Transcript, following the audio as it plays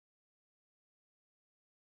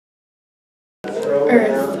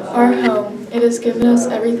Earth, our home, it has given us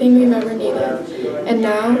everything we've ever needed, and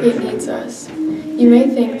now it needs us. You may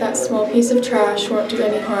think that small piece of trash won't do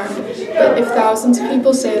any harm, but if thousands of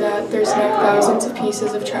people say that, there's now thousands of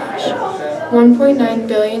pieces of trash. 1.9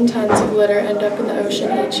 billion tons of litter end up in the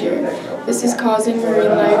ocean each year. This is causing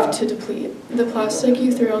marine life to deplete. The plastic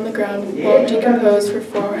you threw on the ground won't decompose for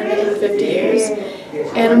 450 years.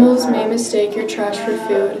 Animals may mistake your trash for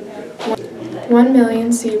food. 1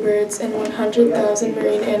 million seabirds and 100,000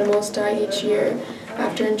 marine animals die each year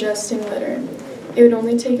after ingesting litter. It would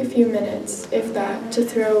only take a few minutes, if that, to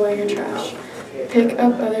throw away your trash. Pick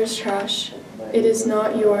up others' trash. It is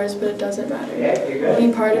not yours, but it doesn't matter.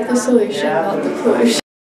 Be part of the solution, not the pollution.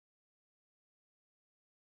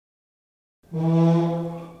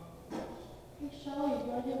 Hey Shelly, do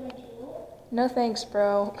you want to get my tool? No thanks,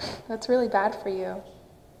 bro. That's really bad for you.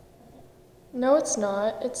 No, it's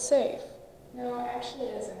not. It's safe. No, actually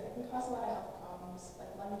it isn't. It can cause a lot of health problems,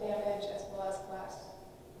 like lung damage as well as collapsed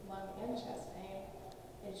lung and chest pain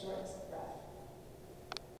and shortness of breath.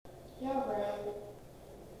 Yeah, right.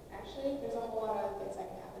 Actually, there's a whole lot of other things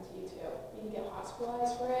that can happen to you too. You can get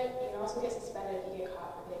hospitalized for it. You can also get suspended if you get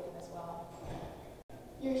caught for vaping as well.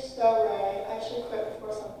 You're so right. I should quit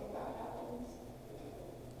before something bad happens.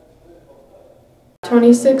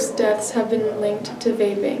 26 deaths have been linked to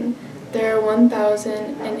vaping. There are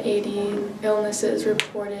 1,080 illnesses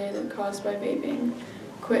reported caused by vaping.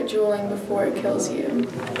 Quit juuling before it kills you.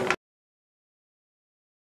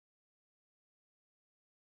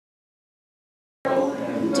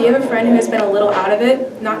 Do you have a friend who has been a little out of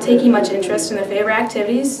it, not taking much interest in their favorite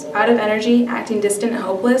activities, out of energy, acting distant and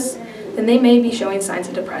hopeless? Then they may be showing signs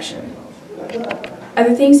of depression.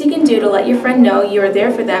 Other things you can do to let your friend know you are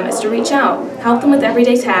there for them is to reach out, help them with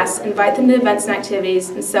everyday tasks, invite them to events and activities,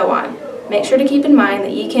 and so on. Make sure to keep in mind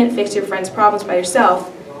that you can't fix your friend's problems by yourself,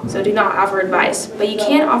 so do not offer advice, but you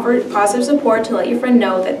can offer positive support to let your friend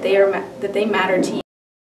know that they matter to you.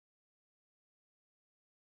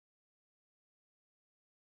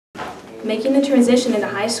 Making the transition into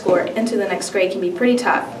high school or into the next grade can be pretty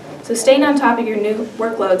tough, so staying on top of your new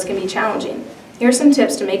workloads can be challenging. Here are some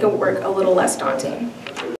tips to make it work a little less daunting.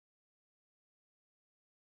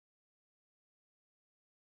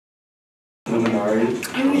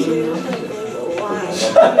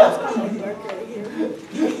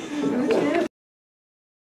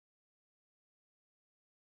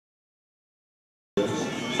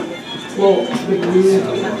 Well, really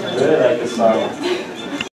like the song.